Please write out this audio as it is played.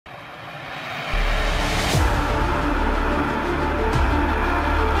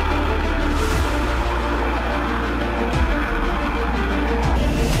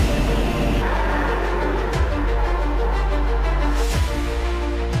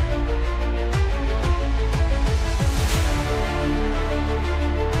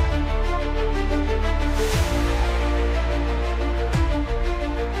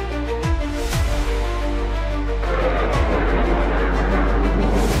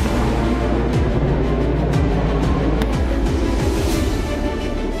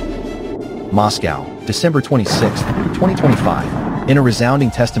Moscow, December 26, 2025. In a resounding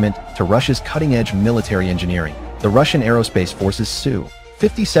testament to Russia's cutting-edge military engineering, the Russian Aerospace Force's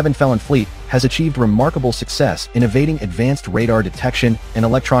Su-57 Felon fleet has achieved remarkable success in evading advanced radar detection and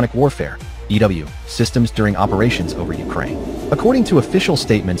electronic warfare (EW) systems during operations over Ukraine. According to official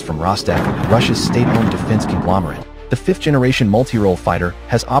statements from Rostec, Russia's state-owned defense conglomerate, the fifth-generation multi-role fighter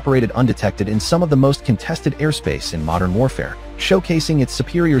has operated undetected in some of the most contested airspace in modern warfare, showcasing its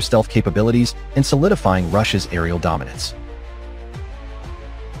superior stealth capabilities and solidifying Russia's aerial dominance.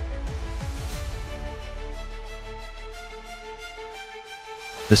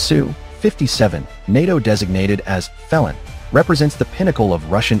 The Su-57, NATO designated as Felon, represents the pinnacle of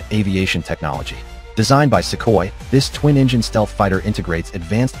Russian aviation technology. Designed by Sukhoi, this twin-engine stealth fighter integrates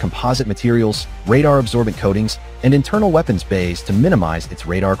advanced composite materials, radar-absorbent coatings, and internal weapons bays to minimize its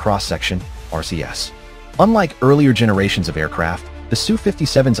radar cross-section (RCS). Unlike earlier generations of aircraft, the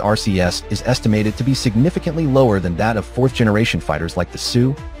Su-57's RCS is estimated to be significantly lower than that of fourth-generation fighters like the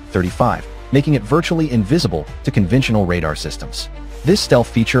Su-35, making it virtually invisible to conventional radar systems. This stealth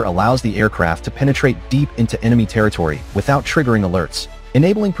feature allows the aircraft to penetrate deep into enemy territory without triggering alerts,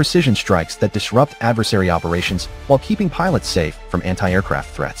 enabling precision strikes that disrupt adversary operations while keeping pilots safe from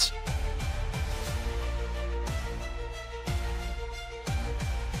anti-aircraft threats.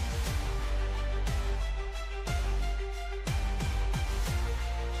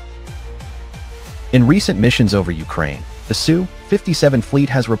 In recent missions over Ukraine, the Su-57 fleet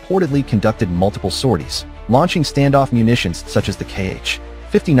has reportedly conducted multiple sorties, launching standoff munitions such as the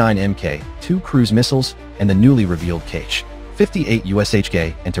Kh-59 Mk-2 cruise missiles and the newly revealed Kh-58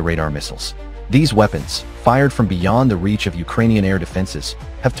 USHK anti-radar missiles. These weapons, fired from beyond the reach of Ukrainian air defenses,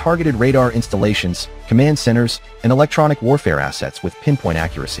 have targeted radar installations, command centers, and electronic warfare assets with pinpoint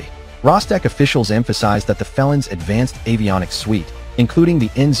accuracy. Rostec officials emphasized that the Felon's advanced avionics suite, including the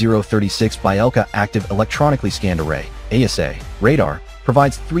N036 Bielka Active Electronically Scanned Array (ASA) radar,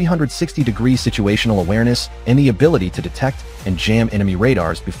 provides 360-degree situational awareness and the ability to detect and jam enemy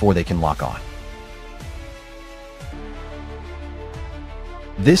radars before they can lock on.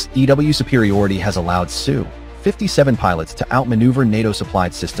 This EW superiority has allowed Su-57 pilots to outmaneuver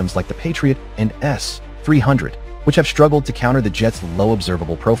NATO-supplied systems like the Patriot and S-300, which have struggled to counter the jet's low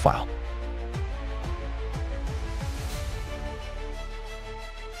observable profile.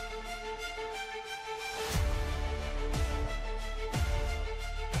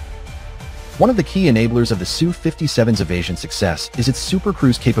 One of the key enablers of the Su-57's evasion success is its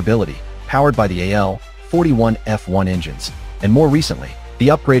supercruise capability, powered by the AL-41F1 engines, and more recently, the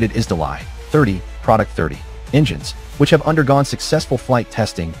upgraded Izdalai 30 Product 30 engines, which have undergone successful flight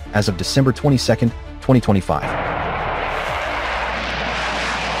testing as of December 22, 2025.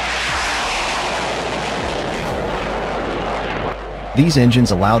 These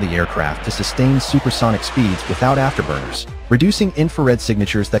engines allow the aircraft to sustain supersonic speeds without afterburners, reducing infrared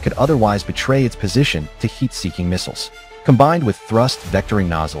signatures that could otherwise betray its position to heat-seeking missiles. Combined with thrust vectoring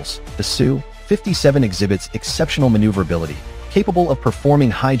nozzles, the Su-57 exhibits exceptional maneuverability, capable of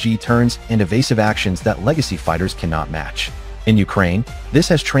performing high G-turns and evasive actions that legacy fighters cannot match. In Ukraine, this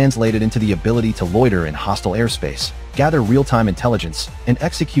has translated into the ability to loiter in hostile airspace, gather real-time intelligence, and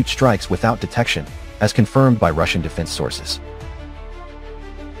execute strikes without detection, as confirmed by Russian defense sources.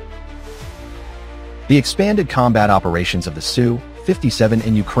 The expanded combat operations of the Su-57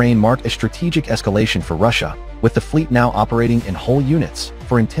 in Ukraine mark a strategic escalation for Russia, with the fleet now operating in whole units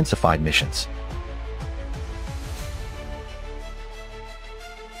for intensified missions.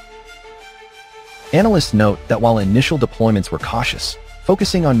 Analysts note that while initial deployments were cautious,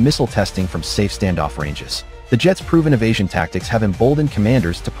 focusing on missile testing from safe standoff ranges, the jet's proven evasion tactics have emboldened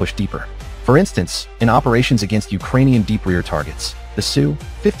commanders to push deeper. For instance, in operations against Ukrainian deep rear targets, the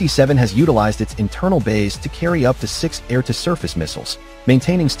Su-57 has utilized its internal bays to carry up to 6 air-to-surface missiles,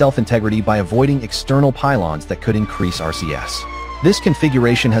 maintaining stealth integrity by avoiding external pylons that could increase RCS. This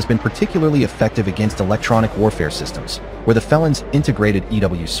configuration has been particularly effective against electronic warfare systems, where the Felon's integrated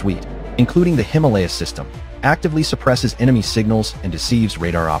EW suite, including the Himalaya system, actively suppresses enemy signals and deceives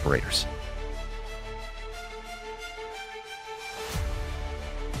radar operators.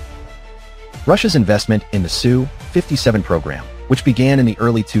 Russia's investment in the Su-57 program, which began in the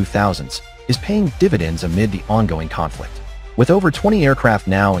early 2000s, is paying dividends amid the ongoing conflict. With over 20 aircraft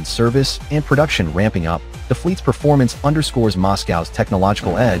now in service and production ramping up, the fleet's performance underscores Moscow's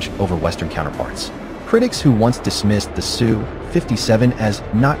technological edge over Western counterparts. Critics who once dismissed the Su-57 as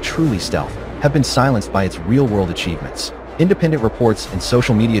not truly stealth have been silenced by its real-world achievements. Independent reports and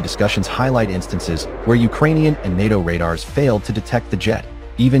social media discussions highlight instances where Ukrainian and NATO radars failed to detect the jet,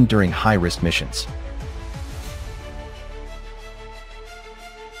 even during high-risk missions.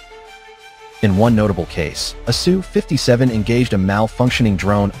 In one notable case, a Su-57 engaged a malfunctioning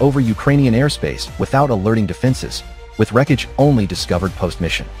drone over Ukrainian airspace without alerting defenses, with wreckage only discovered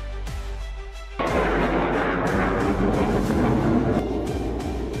post-mission.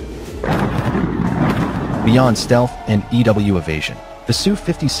 Beyond stealth and EW evasion, the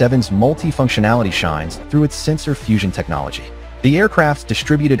Su-57's multi-functionality shines through its sensor fusion technology. The aircraft's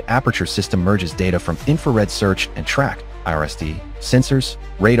distributed aperture system merges data from infrared search and track (IRST) sensors,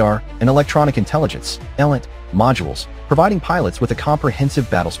 radar, and electronic intelligence (ELINT) modules, providing pilots with a comprehensive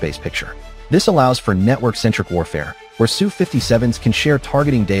battlespace picture. This allows for network-centric warfare, where Su-57s can share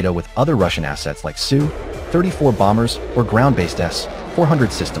targeting data with other Russian assets like Su-34 bombers or ground-based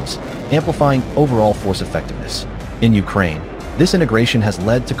S-400 systems, amplifying overall force effectiveness. In Ukraine, this integration has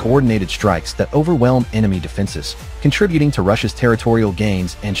led to coordinated strikes that overwhelm enemy defenses, contributing to Russia's territorial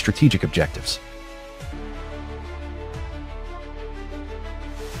gains and strategic objectives.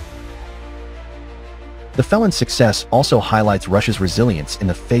 The Felon's success also highlights Russia's resilience in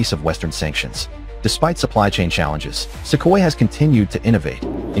the face of Western sanctions. Despite supply chain challenges, Sukhoi has continued to innovate,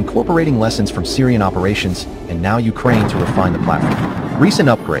 incorporating lessons from Syrian operations and now Ukraine to refine the platform. Recent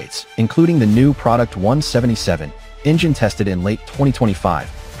upgrades, including the new Product 177, engine tested in late 2025,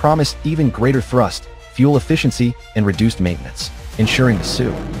 promise even greater thrust, fuel efficiency, and reduced maintenance, ensuring the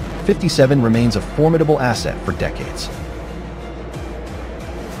Su-57 remains a formidable asset for decades.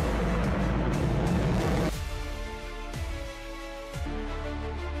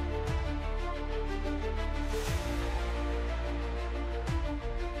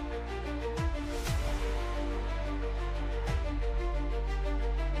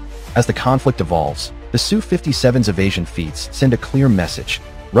 As the conflict evolves, the Su-57's evasion feats send a clear message.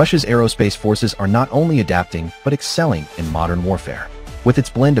 Russia's aerospace forces are not only adapting, but excelling in modern warfare. With its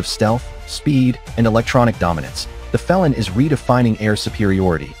blend of stealth, speed, and electronic dominance, the Felon is redefining air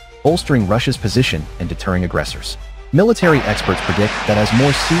superiority, bolstering Russia's position and deterring aggressors. Military experts predict that as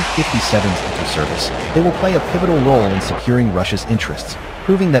more Su-57s enter service, they will play a pivotal role in securing Russia's interests,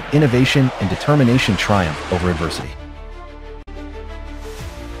 proving that innovation and determination triumph over adversity.